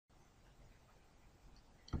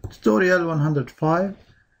Tutorial 105,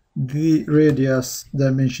 the radius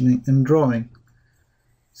dimensioning in drawing.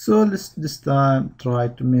 So let's this time try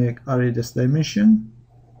to make a radius dimension.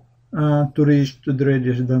 To reach to the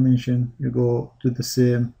radius dimension, you go to the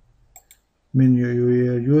same menu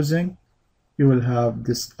you are using. You will have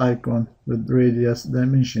this icon with radius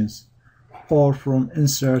dimensions, or from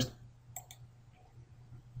insert,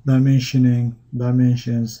 dimensioning,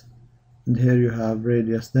 dimensions, and here you have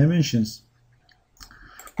radius dimensions.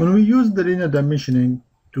 When we use the linear dimensioning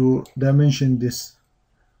to dimension this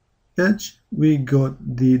edge, we got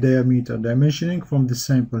the diameter dimensioning from the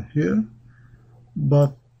sample here.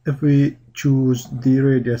 But if we choose the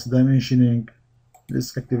radius dimensioning,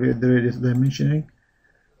 let's activate the radius dimensioning.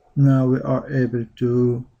 Now we are able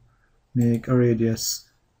to make a radius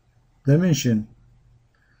dimension.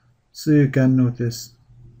 So you can notice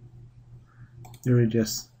the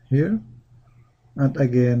radius here, and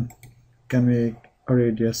again can make a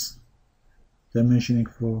radius dimensioning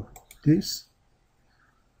for this.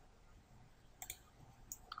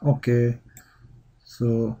 Okay,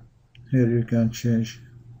 so here you can change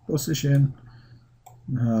position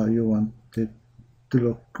how you want it to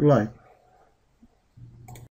look like.